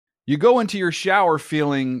You go into your shower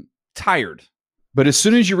feeling tired, but as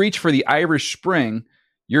soon as you reach for the Irish Spring,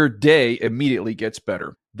 your day immediately gets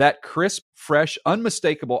better. That crisp, fresh,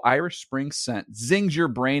 unmistakable Irish Spring scent zings your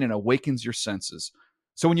brain and awakens your senses.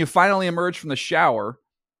 So when you finally emerge from the shower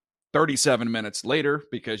 37 minutes later,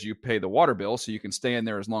 because you pay the water bill so you can stay in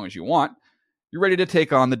there as long as you want, you're ready to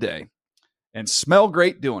take on the day and smell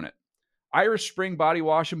great doing it. Irish Spring Body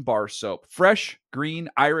Wash and Bar Soap. Fresh, green,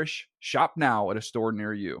 Irish. Shop now at a store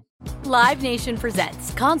near you. Live Nation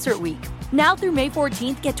presents Concert Week. Now through May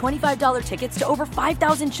 14th, get $25 tickets to over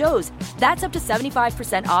 5,000 shows. That's up to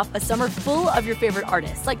 75% off a summer full of your favorite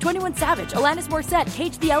artists like 21 Savage, Alanis Morissette,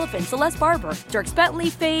 Cage the Elephant, Celeste Barber, Dierks Bentley,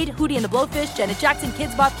 Fade, Hootie and the Blowfish, Janet Jackson,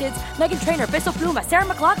 Kids Bop Kids, Meghan Trainor, Bissell Pluma, Sarah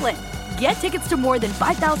McLachlan. Get tickets to more than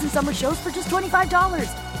 5,000 summer shows for just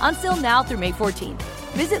 $25. On sale now through May 14th.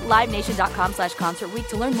 Visit LiveNation.com/Concert Week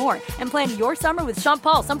to learn more and plan your summer with Sean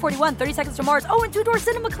Paul, Sum 41, 30 Seconds to Mars, and Two Door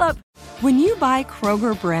Cinema Club. When you buy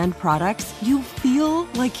Kroger brand products, you feel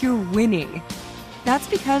like you're winning. That's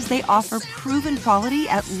because they offer proven quality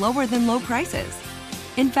at lower than low prices.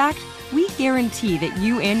 In fact, we guarantee that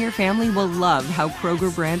you and your family will love how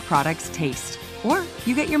Kroger brand products taste, or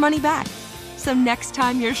you get your money back. So next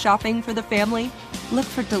time you're shopping for the family, look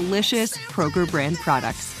for delicious Kroger brand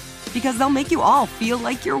products, because they'll make you all feel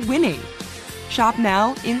like you're winning. Shop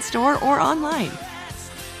now, in-store, or online.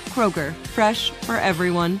 Kroger, fresh for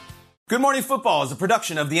everyone. Good Morning Football is a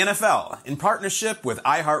production of the NFL in partnership with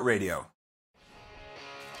iHeartRadio.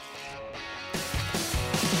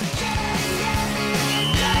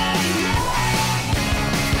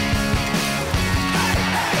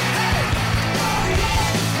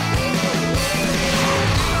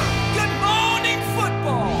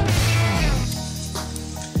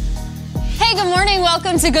 Good morning.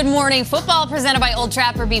 Welcome to Good Morning Football, presented by Old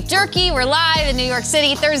Trapper Beef Jerky. We're live in New York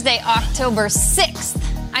City, Thursday, October 6th.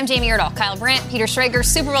 I'm Jamie Erdahl, Kyle Brandt, Peter Schrager,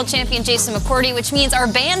 Super Bowl champion Jason McCourty, which means our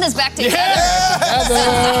band is back together.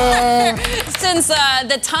 Yeah! Since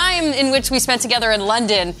the time in which we spent together in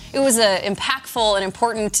London, it was an impactful and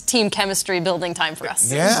important team chemistry building time for us.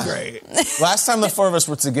 Yeah. Great. Last time the four of us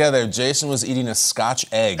were together, Jason was eating a Scotch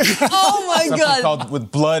egg. Oh, my God. Called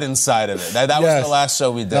with blood inside of it. That was the last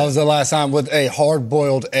show we did. That was the last time with a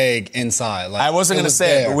hard-boiled egg inside. Like, I wasn't going to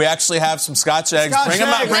say it, but we actually have some Scotch eggs. Bring them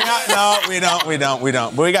out. No, we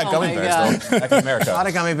don't. But we got gummy bears, though, back in America. A lot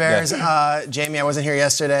of gummy bears. Yeah. Jamie, I wasn't here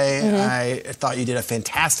yesterday. Mm-hmm. I thought you did a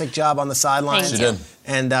fantastic job on the sidelines. Thank you.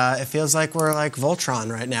 And it feels like we're like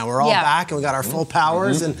Voltron right now. We're all back and we got our full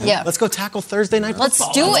powers. And let's go tackle Thursday night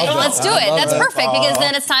football. Let's do it. That's perfect because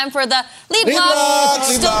then it's time for the Lead Block.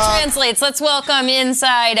 Still translates. Let's welcome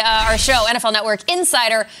inside our show, NFL Network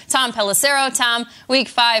insider Tom Pelissero. Tom, Week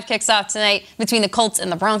 5 kicks off tonight between the Colts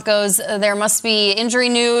and the Broncos. There must be injury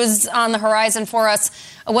news on the horizon for us.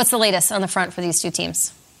 What's the latest on the front for these two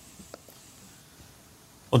teams?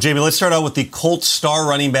 Well, Jamie, let's start out with the Colts star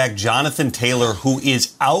running back Jonathan Taylor, who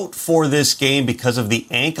is out for this game because of the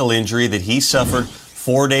ankle injury that he suffered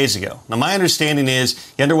 4 days ago. Now, my understanding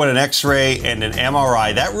is he underwent an X-ray and an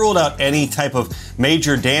MRI. That ruled out any type of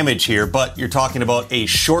major damage here, but you're talking about a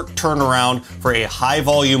short turnaround for a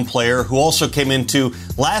high-volume player who also came into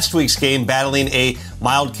last week's game battling a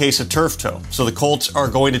mild case of turf toe. So the Colts are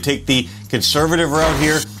going to take the conservative route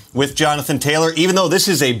here with Jonathan Taylor, even though this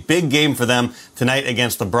is a big game for them tonight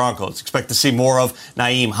against the Broncos. Expect to see more of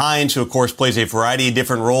Nyheim Hines, who, of course, plays a variety of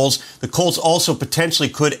different roles. The Colts also potentially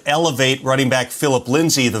could elevate running back Phillip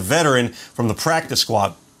Lindsay, the veteran, from the practice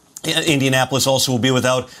squad. Indianapolis also will be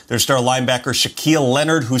without their star linebacker Shaquille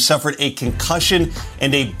Leonard, who suffered a concussion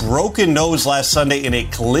and a broken nose last Sunday in a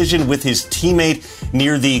collision with his teammate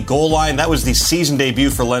near the goal line. That was the season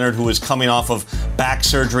debut for Leonard, who is coming off of back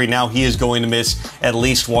surgery. Now he is going to miss at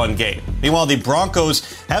least one game. Meanwhile, the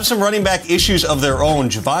Broncos have some running back issues of their own.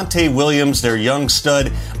 Javonte Williams, their young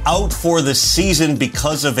stud, out for the season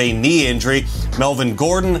because of a knee injury. Melvin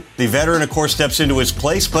Gordon, the veteran, of course, steps into his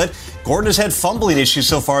place, but Gordon has had fumbling issues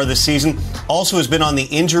so far this season. Also has been on the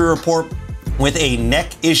injury report with a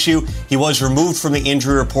neck issue. He was removed from the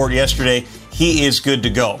injury report yesterday. He is good to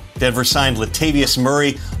go. Denver signed Latavius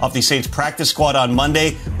Murray off the Saints practice squad on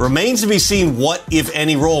Monday. Remains to be seen what, if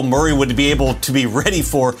any, role Murray would be able to be ready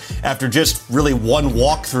for after just really one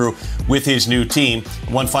walkthrough with his new team.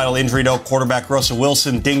 One final injury note, quarterback Russell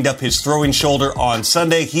Wilson dinged up his throwing shoulder on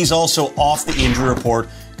Sunday. He's also off the injury report.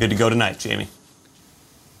 Good to go tonight, Jamie.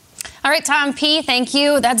 All right, Tom P., thank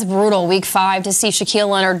you. That's brutal. Week 5 to see Shaquille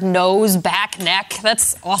Leonard nose, back, neck.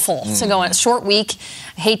 That's awful to go on a short week.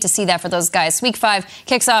 I hate to see that for those guys. Week 5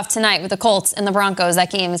 kicks off tonight with the Colts and the Broncos. That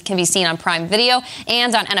game can be seen on Prime Video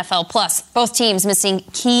and on NFL Plus. Both teams missing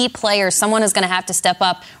key players. Someone is going to have to step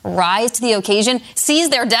up, rise to the occasion, seize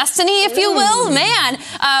their destiny, if you will. Man,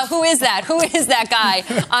 who is that? Who is that guy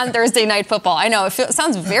on Thursday Night Football? I know, it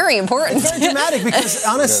sounds very important. It's very dramatic because,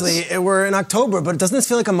 honestly, we're in October, but doesn't this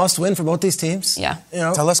feel like a must-win for both these teams? Yeah.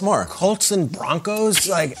 Tell us more. Colts and Broncos,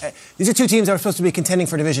 these are two teams that are supposed to be contending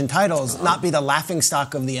for division titles, not be the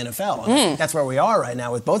laughingstock of the NFL. And I think that's where we are right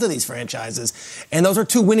now with both of these franchises. And those are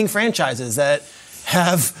two winning franchises that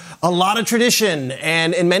have a lot of tradition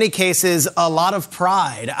and, in many cases, a lot of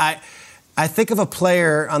pride. I think of a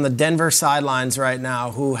player on the Denver sidelines right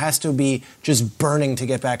now who has to be just burning to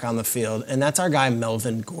get back on the field, and that's our guy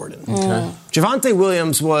Melvin Gordon. Okay. Javonte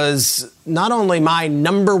Williams was not only my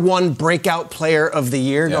number 1 breakout player of the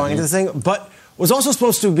year going into this thing, but was also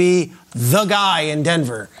supposed to be the guy in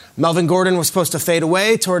Denver. Melvin Gordon was supposed to fade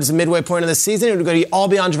away towards the midway point of the season. It would go all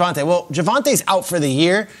be on Javonte. Well, Javonte's out for the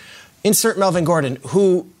year. Insert Melvin Gordon,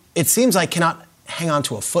 who it seems like cannot hang on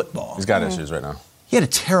to a football. He's got issues right now. He had a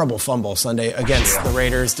terrible fumble Sunday against the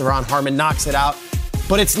Raiders. Deron Harmon knocks it out.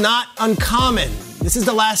 But it's not uncommon. This is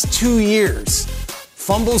the last 2 years.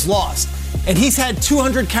 Fumbles lost. And he's had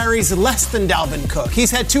 200 carries less than Dalvin Cook. He's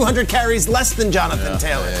had 200 carries less than Jonathan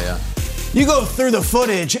Taylor. You go through the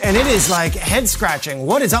footage, and it is like head-scratching.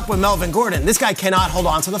 What is up with Melvin Gordon? This guy cannot hold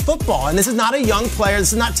on to the football. And this is not a young player.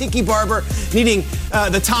 This is not Tiki Barber needing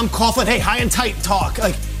the Tom Coughlin, hey, high and tight talk.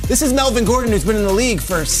 This is Melvin Gordon, who's been in the league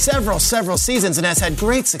for several seasons and has had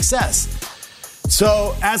great success.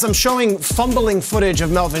 So as I'm showing fumbling footage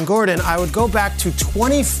of Melvin Gordon, I would go back to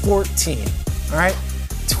 2014, all right?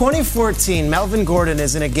 2014, Melvin Gordon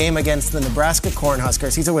is in a game against the Nebraska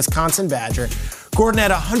Cornhuskers. He's a Wisconsin Badger. Gordon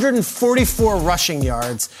had 144 rushing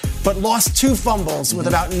yards, but lost 2 fumbles with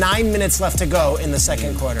about 9 minutes left to go in the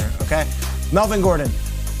second quarter, okay? Melvin Gordon,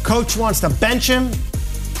 coach wants to bench him.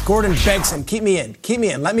 Gordon begs him, keep me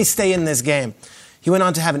in, let me stay in this game. He went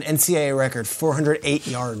on to have an NCAA record, 408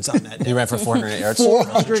 yards on that day. He ran for 408 yards?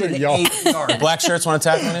 408 yards. Black shirts want to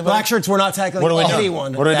tackle anybody? Black shirts were not tackling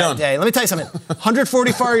anyone What are we doing? day. Let me tell you something.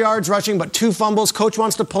 144 yards rushing, but 2 fumbles. Coach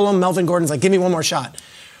wants to pull him. Melvin Gordon's like, give me one more shot.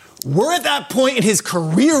 We're at that point in his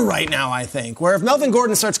career right now, I think, where if Melvin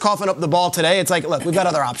Gordon starts coughing up the ball today, it's like, look, we've got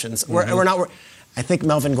other options. We're not... I think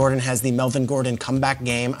Melvin Gordon has the Melvin Gordon comeback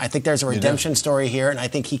game. I think there's a redemption story here, and I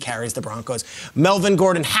think he carries the Broncos. Melvin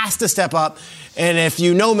Gordon has to step up, and if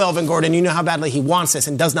you know Melvin Gordon, you know how badly he wants this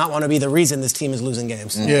and does not want to be the reason this team is losing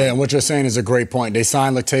games. Yeah, and what you're saying is a great point. They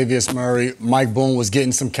signed Latavius Murray. Mike Boone was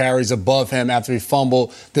getting some carries above him after he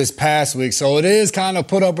fumbled this past week. So it is kind of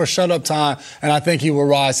put up or shut up time, and I think he will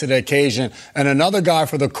rise to the occasion. And another guy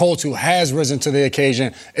for the Colts who has risen to the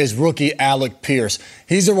occasion is rookie Alec Pierce.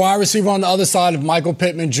 He's a wide receiver on the other side of Michael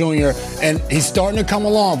Pittman Jr., and he's starting to come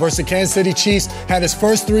along. Versus the Kansas City Chiefs, had his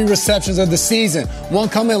first 3 receptions of the season. One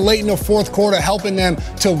coming late in the fourth quarter, helping them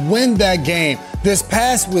to win that game. This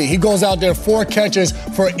past week, he goes out there 4 catches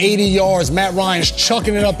for 80 yards. Matt Ryan's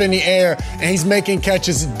chucking it up in the air, and he's making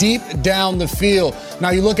catches deep down the field. Now,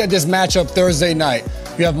 you look at this matchup Thursday night.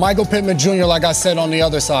 You have Michael Pittman Jr., like I said, on the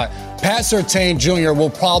other side. Pat Surtain Jr. will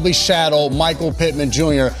probably shadow Michael Pittman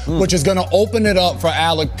Jr., which is going to open it up for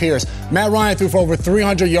Alec Pierce. Matt Ryan threw for over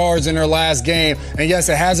 300 yards in their last game, and yes,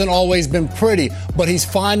 it hasn't always been pretty, but he's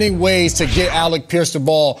finding ways to get Alec Pierce the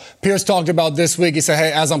ball. Pierce talked about this week. He said,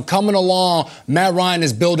 hey, as I'm coming along, Matt Ryan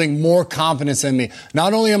is building more confidence in me.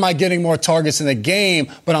 Not only am I getting more targets in the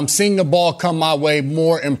game, but I'm seeing the ball come my way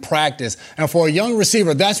more in practice. And for a young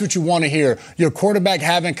receiver, that's what you want to hear. Your quarterback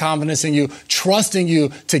having confidence in you, trusting you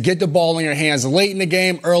to get the ball in your hands late in the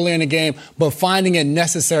game, early in the game, but finding it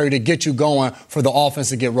necessary to get you going for the offense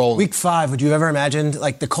to get rolling. Week 5, would you ever imagine,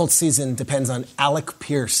 like, the Colts season depends on Alec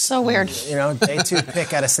Pierce? So weird. You know, day 2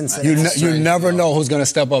 pick out of Cincinnati. You never know who's going to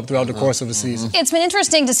step up throughout the course of a season. It's been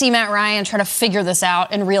interesting to see Matt Ryan try to figure this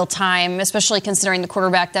out in real time, especially considering the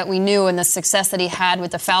quarterback that we knew and the success that he had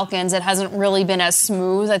with the Falcons. It hasn't really been as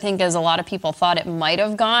smooth, I think, as a lot of people thought it might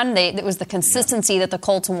have gone. It was the consistency that the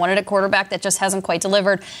Colts wanted at quarterback that just hasn't quite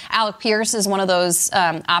delivered. Alec Pierce is one of those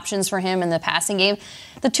options for him in the passing game.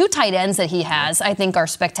 The 2 tight ends that he has, I think, are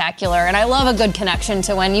spectacular. And I love a good connection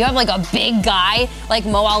to when you have like a big guy like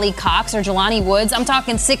Mo Ali Cox or Jelani Woods. I'm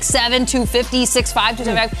talking 6'7", 250, 6'5",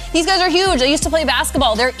 275. These guys are huge. They used to play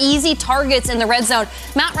basketball. They're easy targets in the red zone.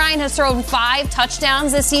 Matt Ryan has thrown 5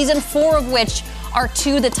 touchdowns this season, 4 of which are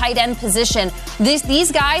to the tight end position.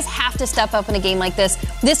 These guys have to step up in a game like this.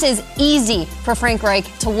 This is easy for Frank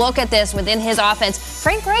Reich to look at this within his offense.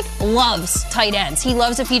 Frank Reich loves tight ends. He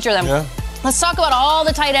loves to feature them. Yeah. Let's talk about all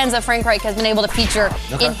the tight ends that Frank Reich has been able to feature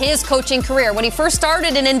in his coaching career. When he first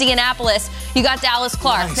started in Indianapolis, you got Dallas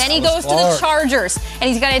Clark. Nice. Then he goes to the Chargers, and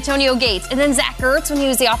he's got Antonio Gates. And then Zach Ertz when he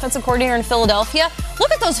was the offensive coordinator in Philadelphia.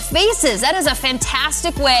 Look at those faces. That is a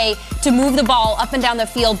fantastic way to move the ball up and down the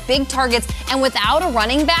field, big targets. And without a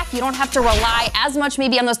running back, you don't have to rely as much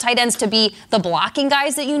maybe on those tight ends to be the blocking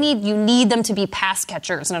guys that you need. You need them to be pass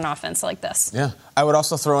catchers in an offense like this. Yeah. I would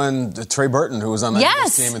also throw in Trey Burton, who was on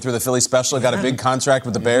that team and through the Philly special, got a big contract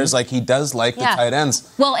with the Bears. Like, he does like the tight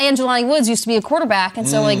ends. Well, and Jelani Woods used to be a quarterback, and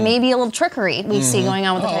so, maybe a little trickery we see going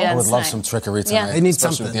on with the tight ends. I would love some trickery tonight. Yeah. They need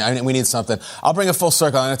something. We need something. I'll bring a full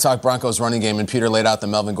circle. I'm going to talk Broncos running game, and Peter laid out the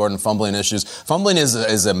Melvin Gordon fumbling issues. Fumbling is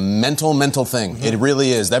a mental thing. It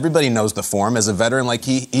really is. Everybody knows the form. As a veteran, like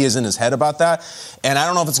he is in his head about that. And I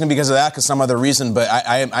don't know if it's going to be because of that, because some other reason, but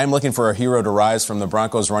I'm looking for a hero to rise from the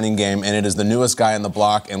Broncos running game, and it is the newest guy in the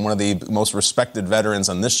block and one of the most respected veterans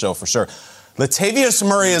on this show for sure. Latavius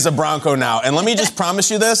Murray is a Bronco now, and let me just promise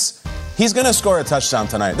you this. He's going to score a touchdown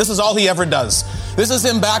tonight. This is all he ever does. This is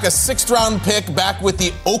him back, a 6th-round pick, back with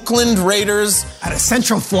the Oakland Raiders. Out of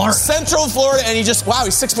Central Florida. And he's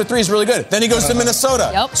 6'3", he's really good. Then he goes to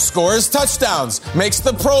Minnesota, scores touchdowns, makes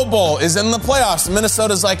the Pro Bowl, is in the playoffs. And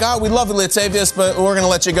Minnesota's like, we love you, Latavius, but we're going to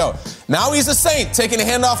let you go. Now he's a Saint, taking a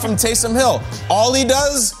handoff from Taysom Hill. All he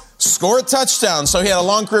does, score a touchdown. So he had a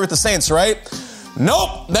long career with the Saints, right?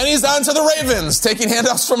 Nope. Then he's on to the Ravens, taking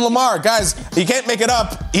handoffs from Lamar. Guys, he can't make it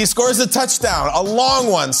up. He scores a touchdown, a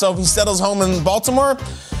long one. So he settles home in Baltimore.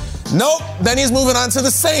 Nope. Then he's moving on to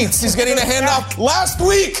the Saints. He's getting a handoff last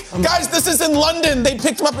week. Guys, this is in London. They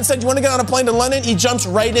picked him up and said, you want to get on a plane to London? He jumps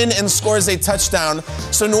right in and scores a touchdown.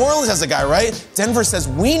 So New Orleans has a guy, right? Denver says,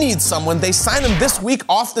 we need someone. They signed him this week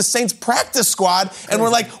off the Saints practice squad. And we're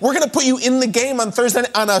like, we're going to put you in the game on Thursday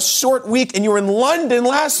on a short week. And you were in London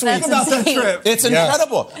last week. About that trip. It's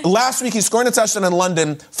incredible. Last week, he's scoring a touchdown in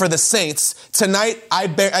London for the Saints. Tonight, I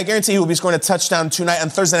guarantee he will be scoring a touchdown tonight on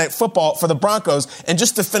Thursday Night Football for the Broncos. And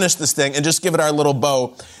just to finish this thing and just give it our little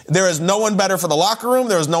bow, there is no one better for the locker room.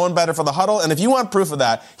 There is no one better for the huddle. And if you want proof of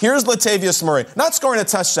that, here's Latavius Murray, not scoring a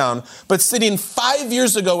touchdown, but sitting 5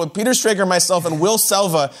 years ago with Peter Schrager, myself, and Will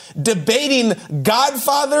Selva debating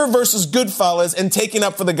Godfather versus Goodfellas and taking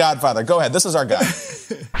up for the Godfather. Go ahead. This is our guy.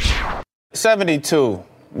 72,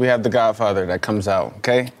 we have the Godfather that comes out,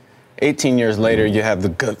 okay? 18 years later, you have the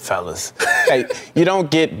Goodfellas. Hey, you don't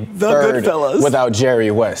get Bird without Jerry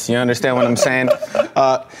West. You understand what I'm saying?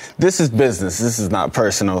 This is business. This is not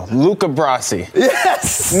personal. Luca Brasi.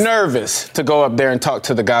 Yes! Nervous to go up there and talk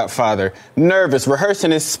to the Godfather. Nervous, rehearsing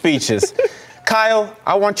his speeches. Kyle,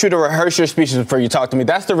 I want you to rehearse your speeches before you talk to me.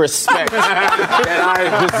 That's the respect that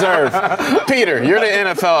I deserve. Peter, you're the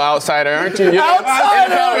NFL outsider, aren't you? You're the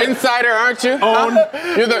NFL insider, aren't you?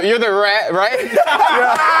 Huh? You're the rat, right?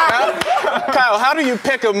 Yeah. Kyle, how do you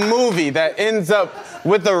pick a movie that ends up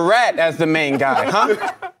with the rat as the main guy, huh?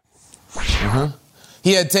 Uh-huh.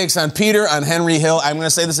 He had takes on Peter, on Henry Hill. I'm going to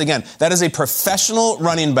say this again. That is a professional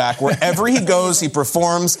running back. Wherever he goes, he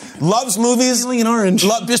performs. Loves movies. Alien Orange.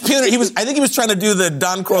 Just Peter. I think he was trying to do the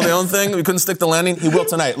Don Corleone thing. We couldn't stick the landing. He will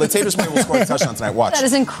tonight. Latavius Murray will score a touchdown tonight. Watch. That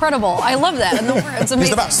is incredible. I love that. It's amazing. He's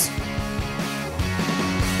the best.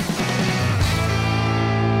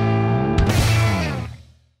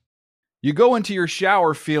 You go into your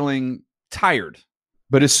shower feeling tired,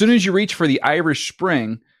 but as soon as you reach for the Irish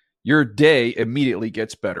Spring, your day immediately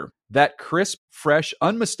gets better. That crisp, fresh,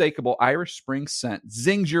 unmistakable Irish Spring scent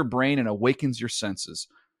zings your brain and awakens your senses.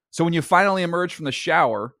 So when you finally emerge from the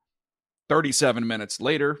shower, 37 minutes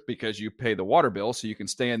later, because you pay the water bill so you can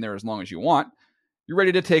stay in there as long as you want, you're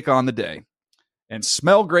ready to take on the day and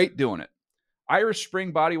smell great doing it. Irish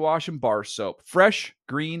Spring Body Wash and Bar Soap. Fresh,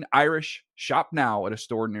 green, Irish. Shop now at a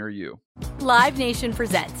store near you. Live Nation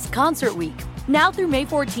presents Concert Week. Now through May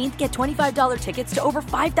 14th, get $25 tickets to over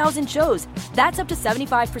 5,000 shows. That's up to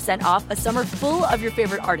 75% off a summer full of your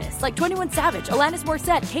favorite artists like 21 Savage, Alanis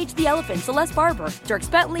Morissette, Cage the Elephant, Celeste Barber, Dierks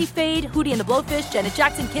Bentley, Fade, Hootie and the Blowfish, Janet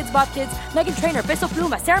Jackson, Kids Bop Kids, Meghan Trainor, Peso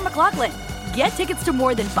Pluma, Sarah McLachlan. Get tickets to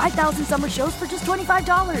more than 5,000 summer shows for just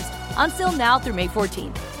 $25. Until now through May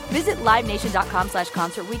 14th. Visit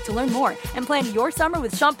LiveNation.com/Concert Week to learn more and plan your summer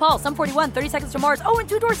with Sean Paul, Sum 41, 30 Seconds to Mars, and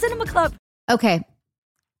Two Door Cinema Club. Okay.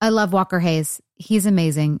 I love Walker Hayes. He's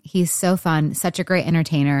amazing. He's so fun, such a great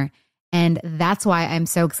entertainer. And that's why I'm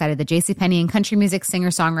so excited that JCPenney and country music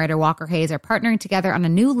singer-songwriter Walker Hayes are partnering together on a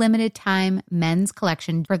new limited time men's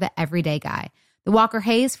collection for the everyday guy. The Walker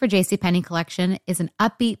Hayes for JCPenney collection is an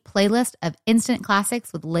upbeat playlist of instant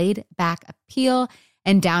classics with laid-back appeal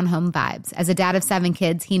and down-home vibes. As a dad of 7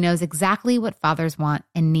 kids, he knows exactly what fathers want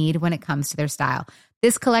and need when it comes to their style.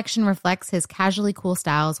 This collection reflects his casually cool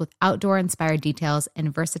styles with outdoor-inspired details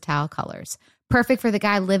and versatile colors. Perfect for the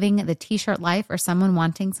guy living the t-shirt life or someone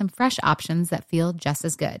wanting some fresh options that feel just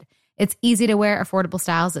as good. It's easy to wear, affordable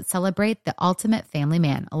styles that celebrate the ultimate family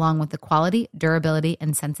man, along with the quality, durability,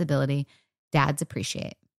 and sensibility dads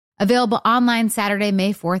appreciate. Available online Saturday,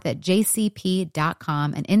 May 4th at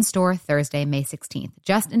jcp.com and in-store Thursday, May 16th,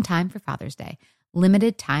 just in time for Father's Day.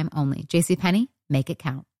 Limited time only. JCPenney, make it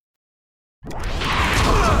count.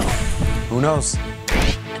 Who knows?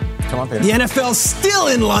 Come on, Peter. The NFL's still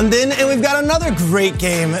in London, and we've got another great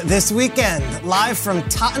game this weekend. Live from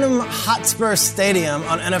Tottenham Hotspur Stadium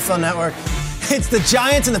on NFL Network. It's the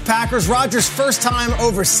Giants and the Packers. Rodgers' first time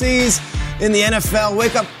overseas in the NFL.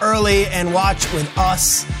 Wake up early and watch with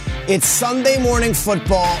us. It's Sunday morning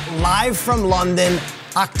football, live from London,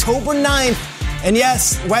 October 9th. And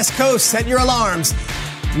yes, West Coast, set your alarms.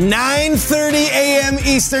 9:30 a.m.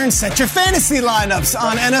 Eastern. Set your fantasy lineups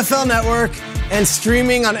on NFL Network and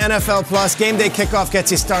streaming on NFL Plus. Game day kickoff gets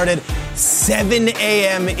you started 7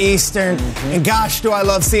 a.m. Eastern. And gosh, do I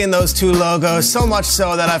love seeing those two logos. So much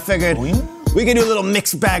so that I figured we could do a little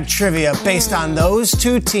mixed bag trivia based on those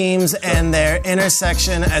two teams and their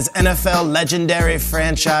intersection as NFL legendary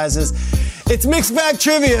franchises. It's mixed bag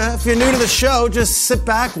trivia. If you're new to the show, just sit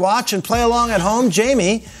back, watch, and play along at home.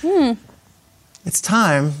 Jamie, it's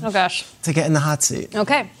time to get in the hot seat.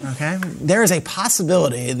 Okay. There is a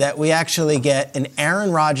possibility that we actually get an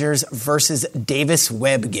Aaron Rodgers versus Davis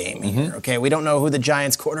Webb game here. Okay, we don't know who the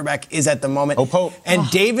Giants quarterback is at the moment. And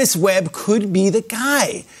Davis Webb could be the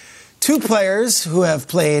guy. 2 players who have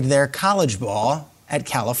played their college ball at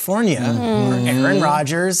California are Aaron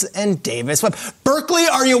Rodgers and Davis Webb. Berkeley,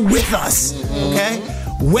 are you with us? Okay.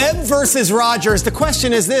 Webb versus Rodgers. The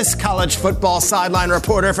question is this, college football sideline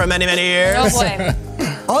reporter for many, many years. Oh, boy.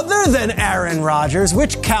 Other than Aaron Rodgers,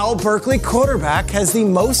 which Cal Berkeley quarterback has the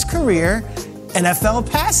most career NFL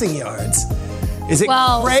passing yards? Is it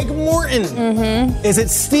Craig Morton? Is it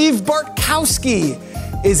Steve Bartkowski?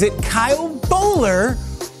 Is it Kyle Boller?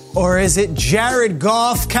 Or is it Jared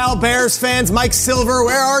Goff? Cal Bears fans, Mike Silver,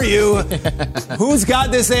 where are you? Who's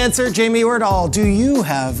got this answer? Jamie Wardall, do you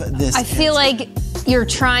have this I feel like you're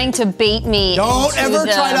trying to bait me. Don't ever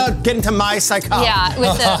try to get into my psychology. Yeah,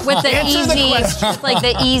 with the easy, like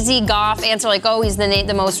the easy Goff answer, like, oh, he's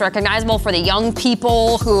the most recognizable for the young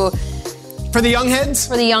people who. For the young heads?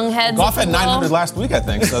 For the young heads. Goff had 900 last week, I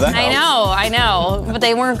think, so that helps. I know. But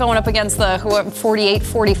they weren't going up against the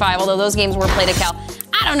 48-45, although those games were played at Cal.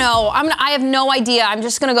 I don't know. I have no idea. I'm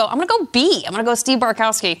going to go B. I'm going to go Steve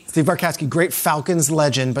Bartkowski. Steve Bartkowski, great Falcons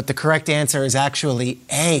legend, but the correct answer is actually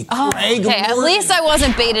A. Craig Morton. At least I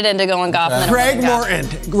wasn't baited into going Goff. Craig Morton.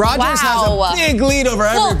 Rodgers has a big lead over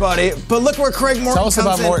everybody, but look where Craig Morton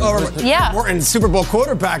comes in. Morton, Super Bowl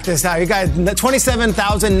quarterback this time. He got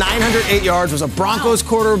 27,908 yards, was a Broncos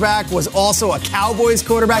quarterback, was also a Cowboys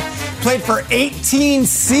quarterback, played for 18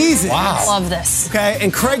 seasons. Wow. I love this. Okay,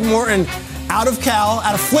 and Craig Morton, out of Cal,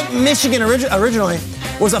 out of Flint, Michigan originally,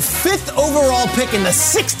 was a 5th overall pick in the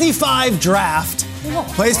 65 draft.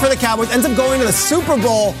 Plays for the Cowboys, ends up going to the Super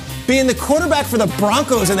Bowl, being the quarterback for the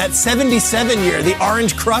Broncos in that 77 year, the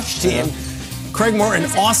Orange Crush team. Craig Morton,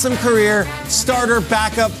 awesome career, starter,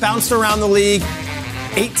 backup, bounced around the league.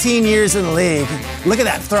 18 years in the league. Look at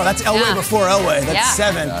that throw. That's Elway before Elway. That's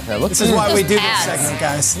 7. This is why we do this segment,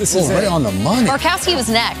 guys. This is right on the money. Bartkowski was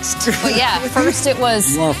next. But yeah, first it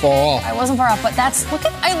was... You weren't far off. I wasn't far off, but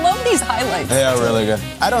I love these highlights. Yeah, really good.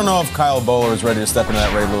 I don't know if Kyle Boller is ready to step into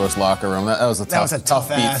that Ray Lewis locker room. That was a tough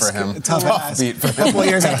beat for him. Tough beat for him. A couple of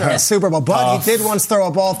years after a Super Bowl. But he did once throw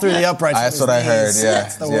a ball through the uprights. That's what I heard, yeah.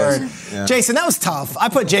 That's the word. Yeah. Jason, that was tough. I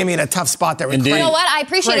put Jamie in a tough spot there. You know what? I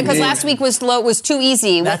appreciate it because last week was too easy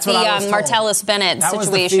with the Martellus Bennett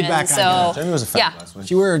situation. So Jamie was a fan last week.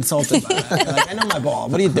 You were insulted by that. I know my ball.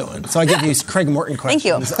 What are you doing? So I give you Craig Morton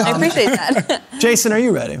questions. Thank you. I appreciate that. Jason, are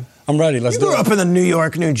you ready? I'm ready. Let's do it. You grew up in the New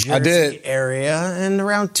York, New Jersey area, and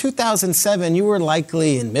around 2007, you were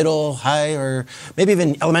likely in middle, high, or maybe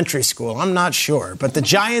even elementary school. I'm not sure. But the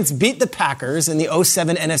Giants beat the Packers in the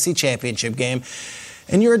 2007 NFC Championship game.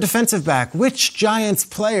 And you're a defensive back. Which Giants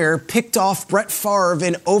player picked off Brett Favre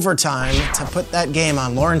in overtime to put that game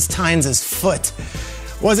on Lawrence Tynes' foot?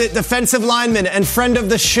 Was it defensive lineman and friend of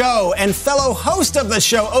the show and fellow host of the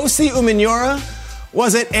show, O.C. Umenyiora?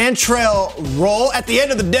 Was it Antrell Roll? At the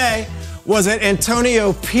end of the day, Was it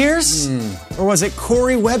Antonio Pierce or was it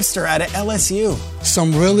Corey Webster out of LSU?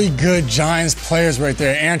 Some really good Giants players right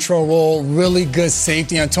there. Antro Roll, really good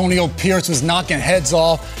safety. Antonio Pierce was knocking heads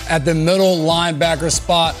off at the middle linebacker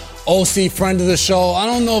spot. OC, friend of the show. I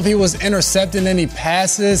don't know if he was intercepting any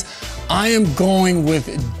passes. I am going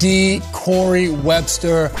with D. Corey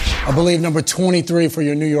Webster, I believe number 23 for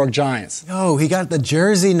your New York Giants. Oh, he got the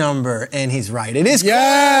jersey number, and he's right. It is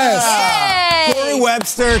yes! Corey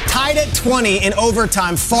Webster tied at 20 in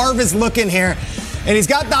overtime. Favre is looking here, and he's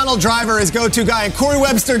got Donald Driver, his go-to guy, and Corey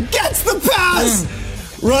Webster gets the pass!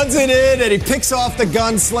 Runs it in, and he picks off the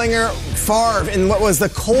gunslinger. Favre, in what was the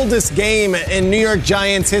coldest game in New York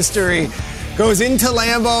Giants history, goes into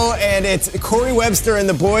Lambeau, and it's Corey Webster and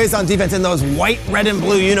the boys on defense in those white, red, and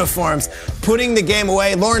blue uniforms putting the game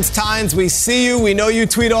away. Lawrence Tynes, we see you. We know you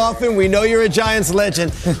tweet often. We know you're a Giants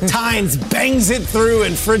legend. Tynes bangs it through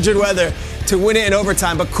in frigid weather to win it in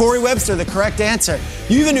overtime. But Corey Webster, the correct answer.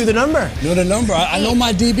 You even knew the number. Knew the number. I know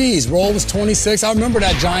my DBs. Roll was 26. I remember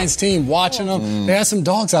that Giants team, watching them. They had some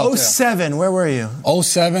dogs out there. 07, where were you?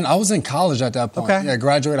 07. I was in college at that point. Okay. Yeah,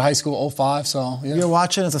 graduated high school 05, so yeah. You're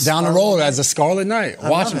watching as a down the road as a Scarlet Knight.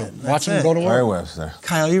 Watching them go to work. Corey Webster.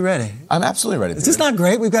 Kyle, you ready? I'm absolutely ready. Is this not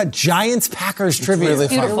great? We've got Giants-Packers trivia. Really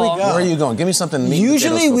fun. Here we go. Where are you going? Give me something.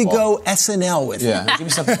 Usually we go SNL with Yeah, give me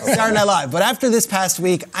something. Saturday Night Live. But after this past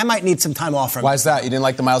week, I might need some time off from Why is that? You didn't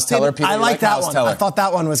like the Miles Teller? Peter? I like that Miles one. Teller. I thought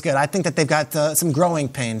that one was good. I think that they've got some growing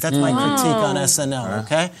pains. That's my critique on SNL,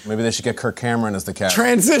 okay? Maybe they should get Kirk Cameron as the captain.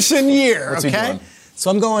 Transition year, What's he okay? doing? So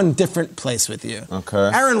I'm going different place with you.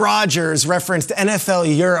 Okay. Aaron Rodgers referenced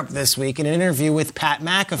NFL Europe this week in an interview with Pat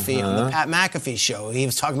McAfee on the Pat McAfee Show. He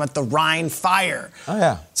was talking about the Rhine Fire. Oh,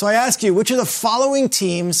 yeah. So I ask you, which of the following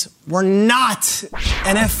teams were not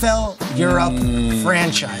NFL Europe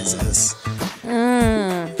franchises?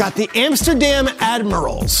 Got the Amsterdam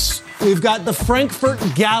Admirals. We've got the Frankfurt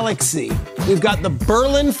Galaxy. We've got the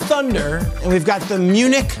Berlin Thunder. And we've got the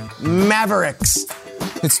Munich Mavericks.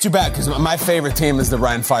 It's too bad because my favorite team is the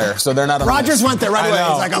Rhine Fire, so they're not on Rodgers the list. went there right away.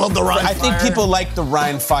 He's like, I love the Rhine Fire. I think people like the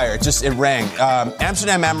Rhine Fire. It rang.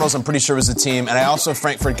 Amsterdam Admirals, I'm pretty sure was a team, and I also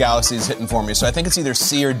Frankfurt Galaxy is hitting for me, so I think it's either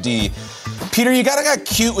C or D. Peter, you gotta get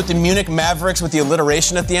cute with the Munich Mavericks with the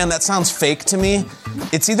alliteration at the end. That sounds fake to me.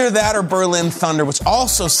 It's either that or Berlin Thunder, which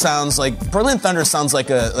also sounds like Berlin Thunder sounds like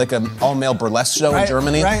an all-male burlesque show in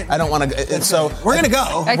Germany. Right. I don't want to. So we're gonna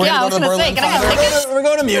go. We're going to Berlin Thunder. We're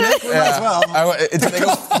going to Munich. We might as well.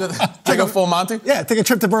 Take a full Monty? Yeah, take a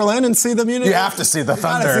trip to Berlin and see the Munich. You have to see the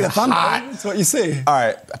Thunder. You gotta see the Thunder. Hot. That's what you see. All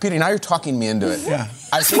right, Peter, now you're talking me into it. Yeah.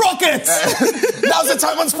 Sprockets! Now's the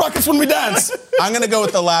time on Sprockets when we dance. I'm going to go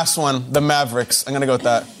with the last one, the Mavericks. I'm going to go with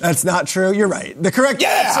that. That's not true. You're right. The correct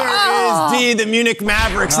answer is D, the Munich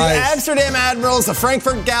Mavericks. Nice. The Amsterdam Admirals, the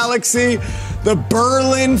Frankfurt Galaxy, the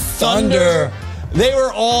Berlin Thunder. They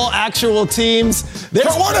were all actual teams. There's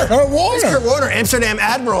Kurt Warner. Kurt Warner. Amsterdam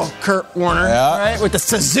Admiral Kurt Warner. Yeah. Right? With the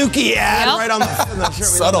Suzuki ad right on the shirt.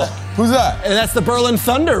 Subtle. Who's that? And that's the Berlin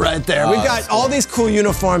Thunder right there. We've got all these cool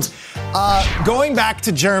uniforms. Going back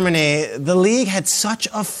to Germany, the league had such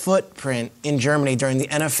a footprint in Germany during the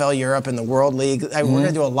NFL Europe and the World League. We're going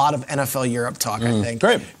to do a lot of NFL Europe talk, I think,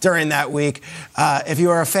 during that week. If you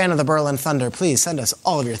are a fan of the Berlin Thunder, please send us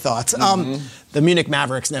all of your thoughts. The Munich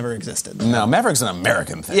Mavericks never existed. No, Mavericks an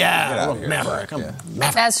American thing. Yeah, Maverick.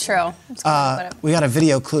 Maverick. That's true. We got a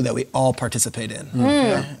video clue that we all participate in.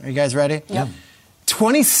 Okay. Are you guys ready? Yep.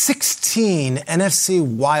 2016 NFC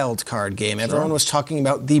wildcard game. Everyone was talking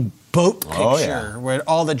about the boat picture where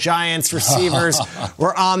all the Giants receivers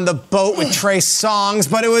were on the boat with Trey Songz,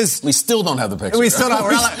 but it was... We still don't have the picture. We still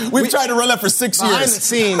don't. We've tried to run that for 6 years. Behind the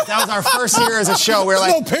scenes, that was our first year as a show. We were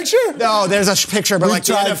like... No picture? No, there's a picture, but We've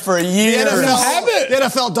tried for years. The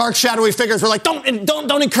NFL dark shadowy figures were like, don't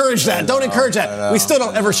encourage that. Don't encourage that. We still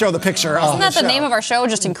don't ever show the picture. Isn't that the name of our show?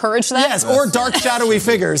 Just encourage that? Yes, or dark shadowy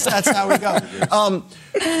figures. That's how we go.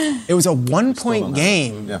 It was a 1-point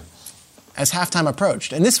game. Yeah. As halftime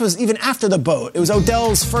approached. And this was even after the boat. It was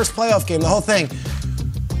Odell's first playoff game, the whole thing.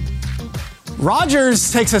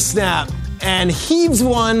 Rodgers takes a snap and heaves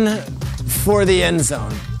one for the end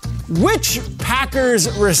zone. Which Packers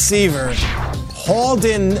receiver hauled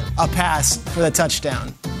in a pass for the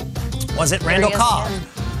touchdown? Was it Randall Cobb?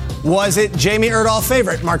 Was it Jamie Erdahl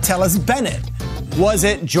favorite, Martellus Bennett? Was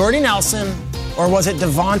it Jordy Nelson? Or was it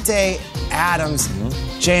Devontae Adams?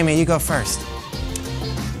 Jamie, you go first.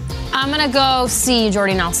 I'm going to go see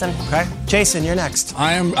Jordy Nelson. Okay. Jason, you're next.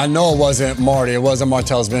 I know it wasn't Marty. It wasn't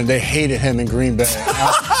Martellus Bennett. They hated him in Green Bay.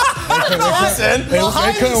 They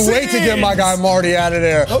They couldn't wait to get my guy Marty out of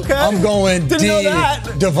there. Okay. I'm going Didn't know that.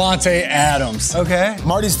 Devontae Adams. Okay.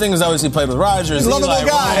 Marty's thing was always he played with Rodgers. Lovable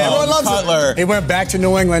guy. Everyone loves Cutler. He went back to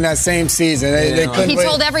New England that same season. They couldn't He wait,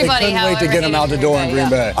 told everybody they couldn't wait to get him out the door in Green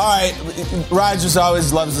Bay. All right, Rodgers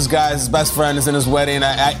always loves his guys. His best friend is in his wedding.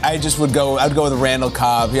 I'd go with Randall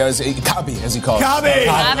Cobb. Cobby, as he calls Cobby. it.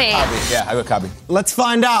 Cobby. Yeah, I go Cobby. Let's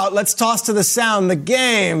find out. Let's toss to the sound. The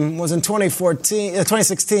game was in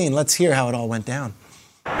 2016. Let's hear how it all went down.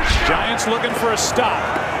 Giants looking for a stop.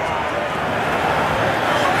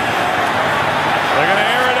 They're going to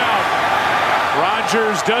air it out.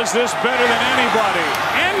 Rodgers does this better than anybody.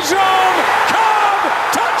 End zone. Cobb.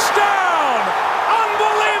 Touchdown.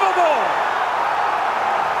 Unbelievable.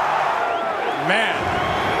 Man,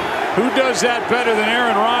 who does that better than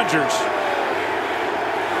Aaron Rodgers?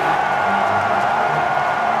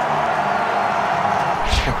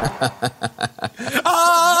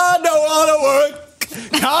 I don't want to work.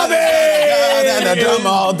 Cobby!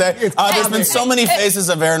 All day. There's been so many phases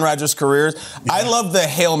of Aaron Rodgers' careers. I love the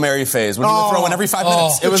Hail Mary phase when he would throw one every 5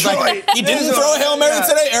 minutes. It was like, he didn't throw a Hail Mary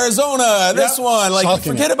today. Arizona, this one. Like,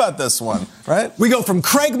 forget about this one, right? We go from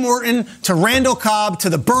Craig Morton to Randall Cobb to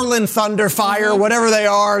the Berlin Thunder Fire, whatever they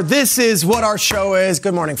are. This is what our show is.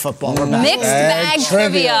 Good morning, football. We're back. Mixed bag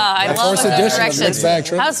trivia. I love First those edition of directions. Mixed Bag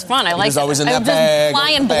Trivia. That was fun. I like was always in I'm that just bag.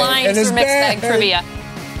 flying blind In his for mixed bag bag. trivia.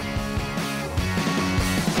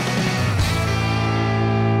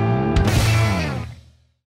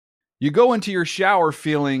 You go into your shower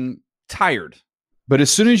feeling tired, but as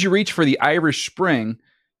soon as you reach for the Irish Spring,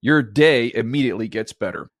 your day immediately gets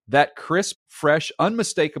better. That crisp, fresh,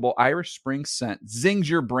 unmistakable Irish Spring scent zings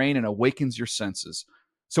your brain and awakens your senses.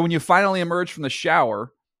 So when you finally emerge from the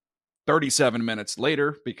shower, 37 minutes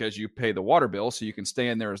later, because you pay the water bill so you can stay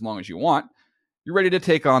in there as long as you want, you're ready to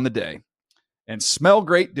take on the day and smell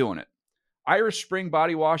great doing it. Irish Spring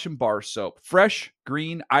Body Wash and Bar Soap. Fresh,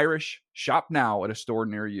 green, Irish. Shop now at a store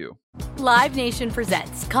near you. Live Nation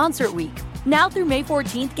presents Concert Week. Now through May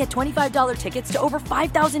 14th, get $25 tickets to over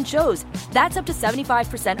 5,000 shows. That's up to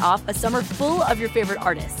 75% off a summer full of your favorite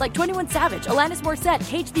artists like 21 Savage, Alanis Morissette,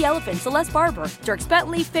 Cage the Elephant, Celeste Barber, Dierks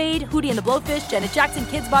Bentley, Fade, Hootie and the Blowfish, Janet Jackson,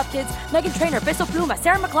 Kidz Bop Kids, Meghan Trainor, Bissell Pluma,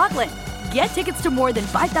 Sarah McLachlan. Get tickets to more than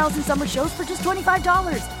 5,000 summer shows for just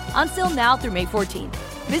 $25. Until now through May 14th.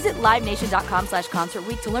 Visit LiveNation.com/Concert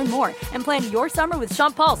Week to learn more and plan your summer with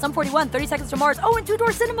Sean Paul, Sum 41, 30 Seconds to Mars, and Two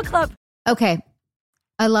Door Cinema Club. Okay.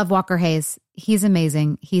 I love Walker Hayes. He's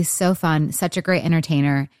amazing. He's so fun, such a great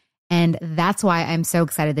entertainer. And that's why I'm so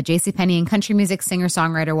excited that JCPenney and country music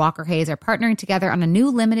singer-songwriter Walker Hayes are partnering together on a new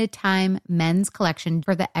limited time men's collection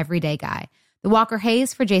for the everyday guy. The Walker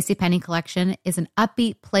Hayes for JCPenney collection is an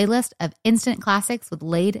upbeat playlist of instant classics with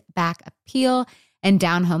laid-back appeal and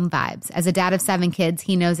down-home vibes. As a dad of 7 kids,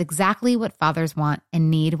 he knows exactly what fathers want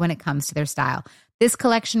and need when it comes to their style. This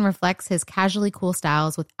collection reflects his casually cool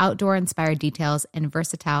styles with outdoor-inspired details and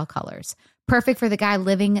versatile colors. Perfect for the guy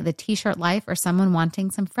living the t-shirt life or someone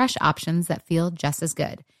wanting some fresh options that feel just as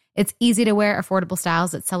good. It's easy to wear, affordable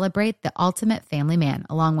styles that celebrate the ultimate family man,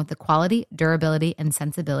 along with the quality, durability, and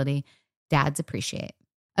sensibility dads appreciate.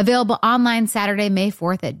 Available online Saturday, May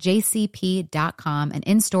 4th at jcp.com and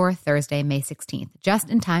in-store Thursday, May 16th, just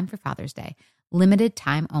in time for Father's Day. Limited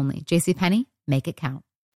time only. JCPenney, make it count.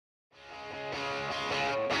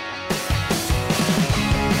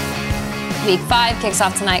 Week 5 kicks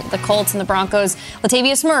off tonight with the Colts and the Broncos.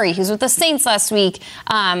 Latavius Murray, who's with the Saints last week.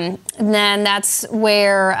 And then that's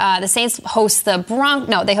where the Saints host the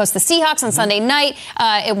they host the Seahawks on Sunday night.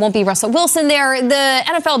 It won't be Russell Wilson there. The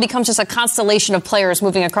NFL becomes just a constellation of players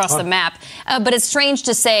moving across the map. But it's strange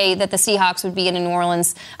to say that the Seahawks would be in New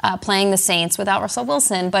Orleans playing the Saints without Russell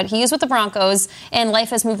Wilson. But he is with the Broncos, and life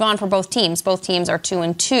has moved on for both teams. Both teams are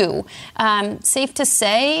 2-2. Safe to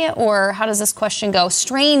say, or how does this question go?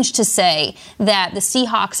 Strange to say that the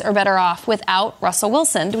Seahawks are better off without Russell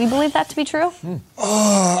Wilson. Do we believe that to be true?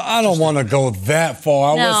 I don't want to go that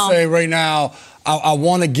far. I would say right now, I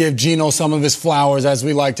want to give Geno some of his flowers, as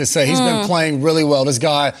we like to say. He's been playing really well. This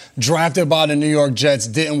guy, drafted by the New York Jets,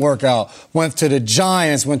 didn't work out. Went to the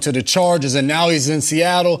Giants, went to the Chargers, and now he's in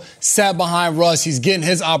Seattle, sat behind Russ. He's getting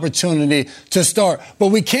his opportunity to start. But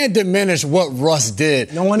we can't diminish what Russ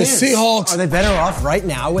did. No one the is. Seahawks, are they better off right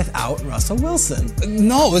now without Russell Wilson?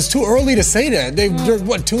 No, it's too early to say that. They're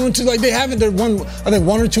 2-2? Like, they haven't. They're I think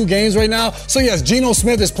 1 or 2 games right now. So, yes, Geno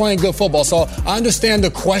Smith is playing good football. So I understand the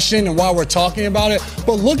question and why we're talking about about it,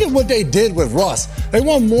 but look at what they did with Russ. They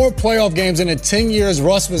won more playoff games in the 10 years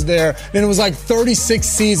Russ was there than it was like 36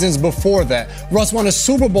 seasons before that. Russ won a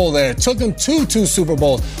Super Bowl there. It took them to 2 Super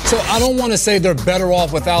Bowls. So I don't want to say they're better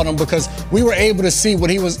off without him because we were able to see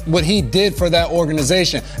what he did for that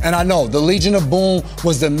organization. And I know the Legion of Boom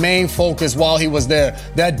was the main focus while he was there.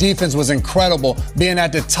 That defense was incredible, being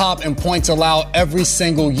at the top in points allowed every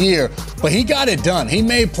single year. But he got it done. He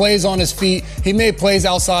made plays on his feet. He made plays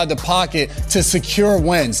outside the pocket to secure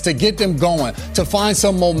wins, to get them going, to find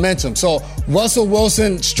some momentum. So Russell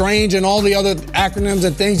Wilson, Strange, and all the other acronyms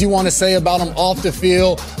and things you want to say about him off the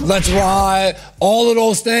field, let's ride, all of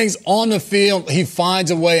those things on the field, he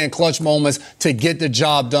finds a way in clutch moments to get the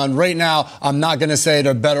job done. Right now, I'm not going to say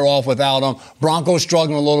they're better off without him. Broncos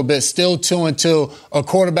struggling a little bit, still 2-2. A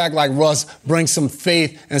quarterback like Russ brings some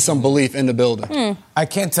faith and some belief in the building. I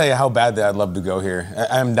can't tell you how bad that I'd love to go here.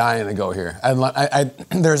 I'm dying to go here.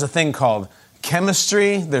 There's a thing called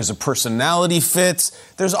chemistry. There's a personality fit.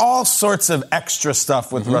 There's all sorts of extra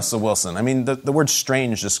stuff with Russell Wilson. I mean, the word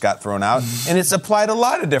strange just got thrown out, and it's applied a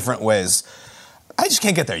lot of different ways. I just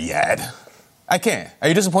can't get there yet. I can't. Are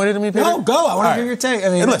you disappointed in me, Peter? No, go. I want to hear your take. I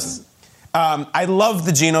mean, listen. I love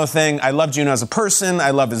the Geno thing. I love Geno as a person.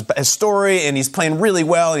 I love his story, and he's playing really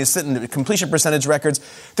well. He's setting completion percentage records.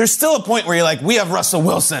 There's still a point where you're like, we have Russell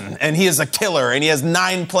Wilson, and he is a killer, and he has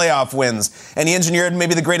 9 playoff wins, and he engineered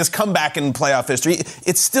maybe the greatest comeback in playoff history.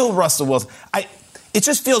 It's still Russell Wilson. It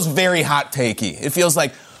just feels very hot takey. It feels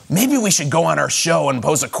like maybe we should go on our show and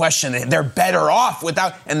pose a question. They're better off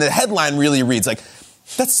without, and the headline really reads like,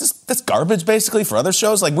 that's garbage, basically, for other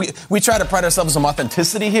shows. Like, we try to pride ourselves on some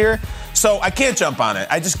authenticity here, so I can't jump on it.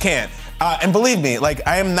 I just can't. And believe me, like,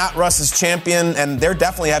 I am not Russ's champion, and they're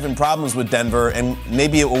definitely having problems with Denver, and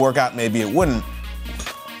maybe it will work out, maybe it wouldn't.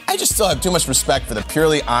 I just still have too much respect for the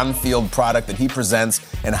purely on-field product that he presents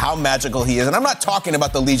and how magical he is. And I'm not talking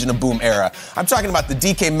about the Legion of Boom era. I'm talking about the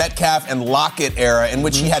DK Metcalf and Lockett era in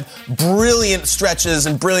which he had brilliant stretches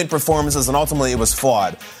and brilliant performances, and ultimately it was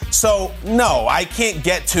flawed. So, no, I can't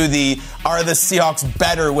get to are the Seahawks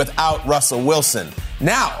better without Russell Wilson?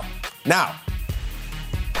 Now,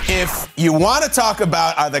 if you want to talk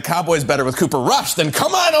about are the Cowboys better with Cooper Rush, then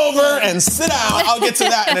come on over and sit down. I'll get to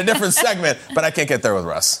that in a different segment, but I can't get there with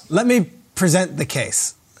Russ. Let me present the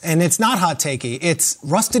case. And it's not hot takey. It's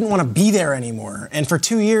Russ didn't want to be there anymore. And for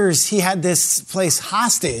 2 years, he had this place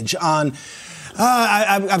hostage on,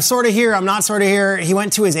 I'm sort of here, I'm not sort of here. He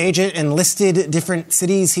went to his agent and listed different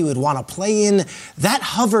cities he would want to play in. That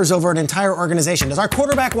hovers over an entire organization. Does our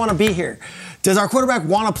quarterback want to be here? Does our quarterback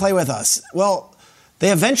want to play with us? Well,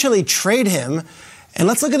 they eventually trade him, and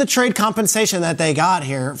let's look at the trade compensation that they got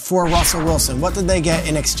here for Russell Wilson. What did they get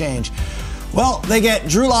in exchange? Well, they get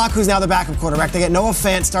Drew Lock, who's now the backup quarterback. They get Noah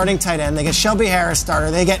Fant, starting tight end. They get Shelby Harris, starter.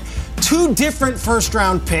 They get 2 different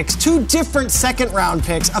first-round picks, 2 different second-round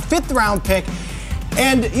picks, a 5th-round pick.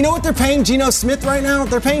 And you know what they're paying Geno Smith right now?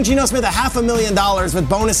 They're paying Geno Smith $500,000 with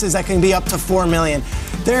bonuses that can be up to $4 million.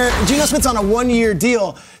 Geno Smith's on a 1-year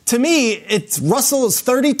deal. To me, it's Russell is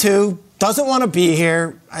 32. Doesn't want to be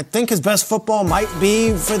here. I think his best football might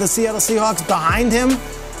be for the Seattle Seahawks behind him.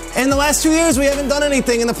 And the last 2 years, we haven't done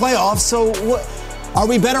anything in the playoffs. So are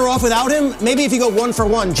we better off without him? Maybe if you go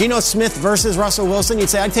 1-for-1, Geno Smith versus Russell Wilson,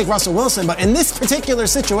 you'd say I'd take Russell Wilson. But in this particular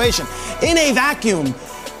situation, in a vacuum,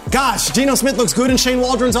 gosh, Geno Smith looks good in Shane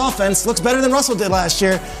Waldron's offense. Looks better than Russell did last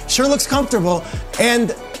year. Sure looks comfortable.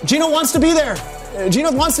 And Geno wants to be there.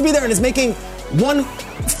 Geno wants to be there and is making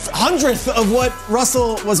 1/100th of what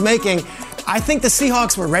Russell was making. I think the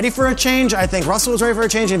Seahawks were ready for a change. I think Russell was ready for a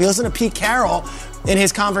change. And if you listen to Pete Carroll in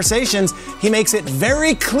his conversations, he makes it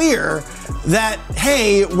very clear that,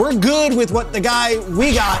 hey, we're good with what the guy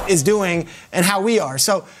we got is doing and how we are.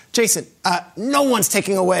 So, Jason, no one's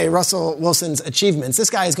taking away Russell Wilson's achievements. This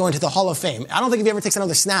guy is going to the Hall of Fame. I don't think if he ever takes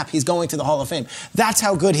another snap, he's going to the Hall of Fame. That's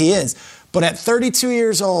how good he is. But at 32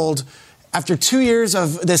 years old, after 2 years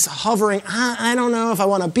of this hovering, I don't know if I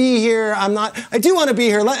want to be here. I do want to be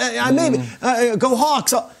here. Go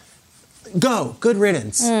Hawks. Go. Good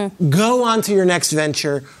riddance. Go on to your next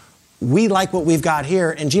venture. We like what we've got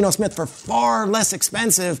here. And Geno Smith, for far less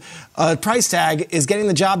expensive price tag, is getting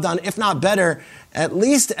the job done, if not better, at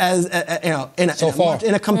least as in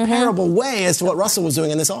a comparable way as to what Russell was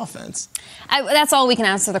doing in this offense. That's all we can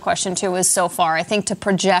answer the question to is so far. I think to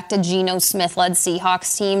project a Geno Smith-led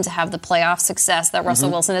Seahawks team to have the playoff success that Russell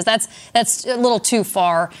Wilson is, that's a little too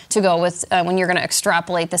far to go with when you're going to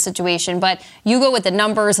extrapolate the situation. But you go with the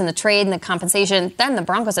numbers and the trade and the compensation, then the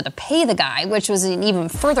Broncos had to pay the guy, which was an even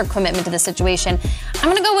further commitment to the situation. I'm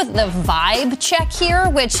going to go with the vibe check here,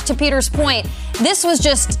 which, to Peter's point, this was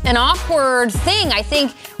just an awkward thing thing. I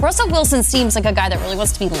think Russell Wilson seems like a guy that really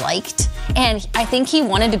wants to be liked. And I think he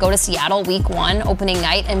wanted to go to Seattle week 1, opening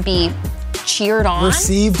night, and be cheered on,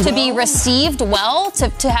 be received well,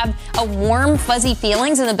 to have a warm, fuzzy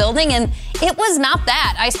feelings in the building, and it was not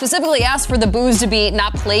that. I specifically asked for the boos to be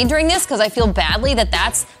not played during this because I feel badly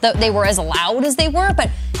that they were as loud as they were, but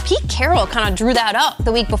Pete Carroll kind of drew that up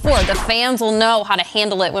the week before. The fans will know how to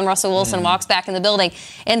handle it when Russell Wilson walks back in the building,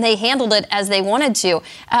 and they handled it as they wanted to.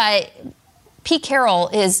 Pete Carroll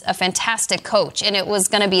is a fantastic coach, and it was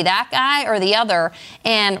going to be that guy or the other.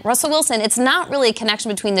 And Russell Wilson, it's not really a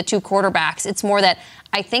connection between the two quarterbacks. It's more that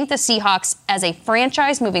I think the Seahawks, as a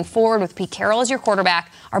franchise moving forward with Pete Carroll as your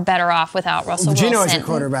quarterback, are better off without Russell Wilson. Geno is your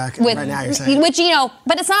quarterback right now, you're saying. With Geno,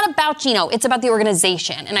 but it's not about Geno. It's about the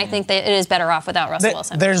organization, and I think that it is better off without Russell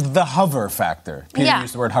Wilson. There's the hover factor. Peter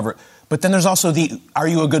used the word hover. But then there's also the are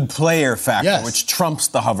you a good player factor, which trumps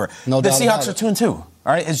the hover. No the doubt Seahawks are 2-2.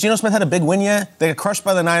 All right, has Geno Smith had a big win yet? They got crushed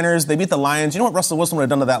by the Niners. They beat the Lions. You know what Russell Wilson would have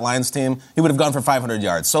done to that Lions team? He would have gone for 500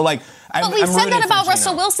 yards. So, but we've said that about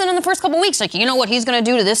Russell Wilson in the first couple of weeks. Like, you know what he's going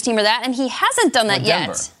to do to this team or that, and he hasn't done that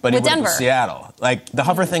yet. But with Denver. Seattle. Like, the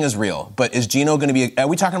hover thing is real. But is Geno going to be? Are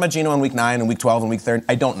we talking about Geno in week 9 and week 12 and week 13?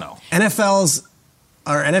 I don't know.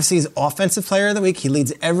 NFC's offensive player of the week. He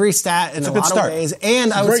leads every stat in a lot of ways.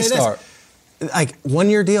 And I would say this. Like,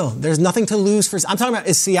 1-year deal. There's nothing to lose I'm talking about,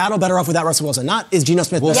 is Seattle better off without Russell Wilson? Not, is Geno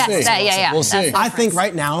Smith better? We'll see. I think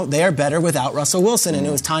right now they are better without Russell Wilson, and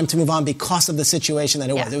it was time to move on because of the situation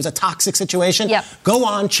that it was. It was a toxic situation. Go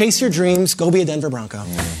on, chase your dreams, go be a Denver Bronco.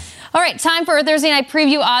 All right, time for a Thursday night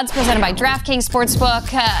preview odds presented by DraftKings Sportsbook.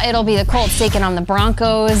 It'll be the Colts taking on the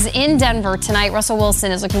Broncos in Denver tonight. Russell Wilson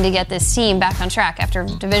is looking to get this team back on track after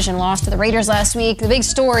division loss to the Raiders last week. The big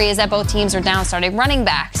story is that both teams are down starting running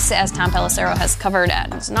backs, as Tom Pelissero has covered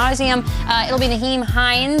ad nauseum. It'll be Nyheim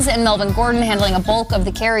Hines and Melvin Gordon handling a bulk of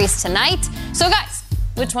the carries tonight. So, guys,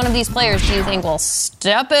 which one of these players do you think will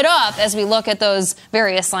step it up as we look at those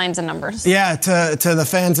various lines and numbers? Yeah, to the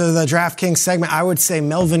fans of the DraftKings segment, I would say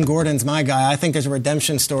Melvin Gordon's my guy. I think there's a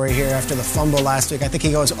redemption story here after the fumble last week. I think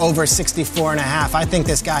he goes over 64.5. I think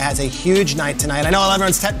this guy has a huge night tonight. I know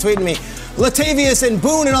everyone's tweeting me, Latavius and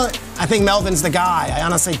Boone and all that. I think Melvin's the guy. I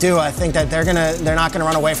honestly do. I think that they're not gonna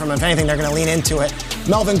run away from him. If anything, they're gonna lean into it.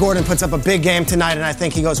 Melvin Gordon puts up a big game tonight, and I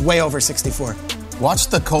think he goes way over 64. Watch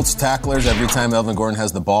the Colts tacklers every time Melvin Gordon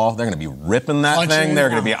has the ball. They're going to be ripping that thing. They're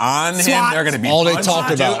going to be on him. They're going to be all they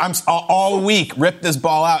talk about. I'm all week. Rip this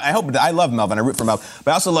ball out. I love Melvin. I root for Melvin.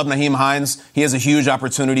 But I also love Nyheim Hines. He has a huge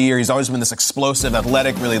opportunity here. He's always been this explosive,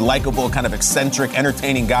 athletic, really likable, kind of eccentric,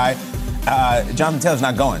 entertaining guy. Jonathan Taylor's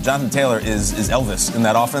not going. Jonathan Taylor is Elvis in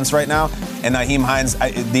that offense right now. And Nyheim Hines,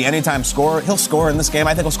 the anytime scorer, he'll score in this game.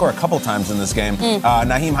 I think he'll score a couple times in this game.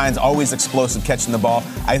 Nyheim Hines, always explosive catching the ball.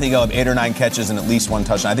 I think he'll have 8 or 9 catches and at least 1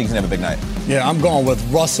 touchdown. I think he's going to have a big night. Yeah, I'm going with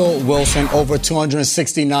Russell Wilson, over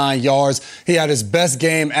 269 yards. He had his best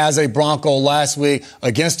game as a Bronco last week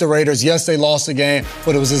against the Raiders. Yes, they lost the game,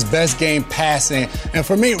 but it was his best game passing. And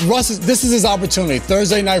for me, this is his opportunity.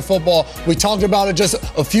 Thursday Night Football, we talked about it just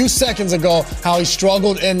a few seconds ago, how he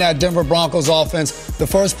struggled in that Denver Broncos offense. The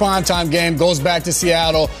first primetime game, goes back to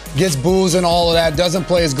Seattle, gets boos and all of that, doesn't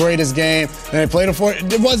play his greatest game. Then they played it for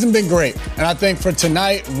it. It wasn't been great. And I think for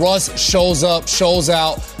tonight, Russ shows up, shows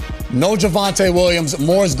out. No Javonte Williams.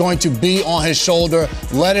 More is going to be on his shoulder.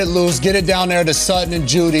 Let it loose. Get it down there to Sutton and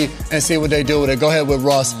Judy and see what they do with it. Go ahead with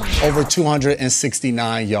Russ. Over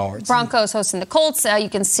 269 yards. Broncos hosting the Colts. You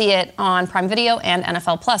can see it on Prime Video and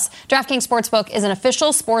NFL Plus. DraftKings Sportsbook is an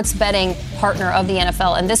official sports betting partner of the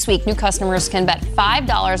NFL. And this week, new customers can bet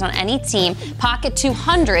 $5 on any team. Pocket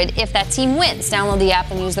 $200 if that team wins. Download the app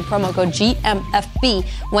and use the promo code GMFB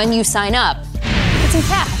when you sign up. Get some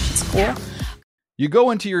cash. It's cool. You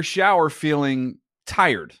go into your shower feeling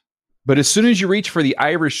tired, but as soon as you reach for the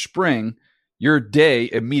Irish Spring, your day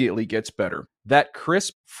immediately gets better. That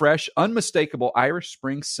crisp, fresh, unmistakable Irish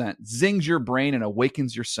Spring scent zings your brain and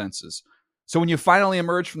awakens your senses. So when you finally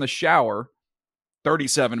emerge from the shower,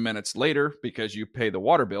 37 minutes later, because you pay the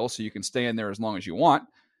water bill so you can stay in there as long as you want,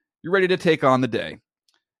 you're ready to take on the day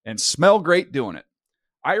and smell great doing it.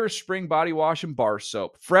 Irish Spring Body Wash and Bar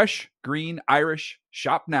Soap. Fresh, green, Irish.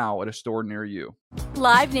 Shop now at a store near you.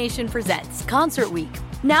 Live Nation presents Concert Week.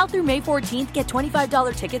 Now through May 14th, get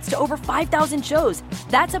 $25 tickets to over 5,000 shows.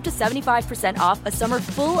 That's up to 75% off a summer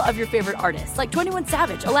full of your favorite artists like 21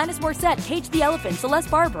 Savage, Alanis Morissette, Cage the Elephant,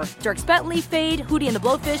 Celeste Barber, Dierks Bentley, Fade, Hootie and the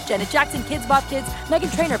Blowfish, Janet Jackson, Kids Bop Kids,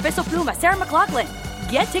 Meghan Trainor, Peso Pluma, Sarah McLachlan.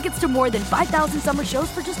 Get tickets to more than 5,000 summer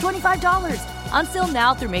shows for just $25. Until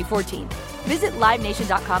now through May 14th. Visit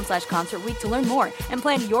LiveNation.com/Concert Week to learn more and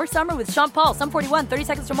plan your summer with Sean Paul, Sum 41, 30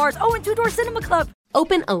 Seconds to Mars, and Two Door Cinema Club.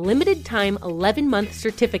 Open a limited-time 11-month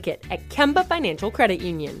certificate at Kemba Financial Credit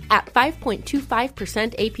Union. At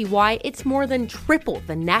 5.25% APY, it's more than triple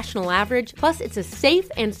the national average, plus it's a safe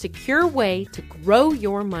and secure way to grow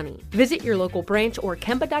your money. Visit your local branch or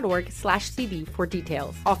kemba.org/CD for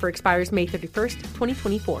details. Offer expires May 31st,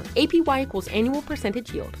 2024. APY equals annual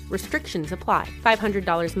percentage yield. Restrictions apply.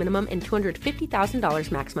 $500 minimum and $250,000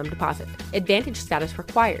 maximum deposit. Advantage status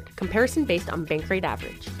required. Comparison based on bank rate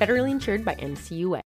average. Federally insured by NCUA.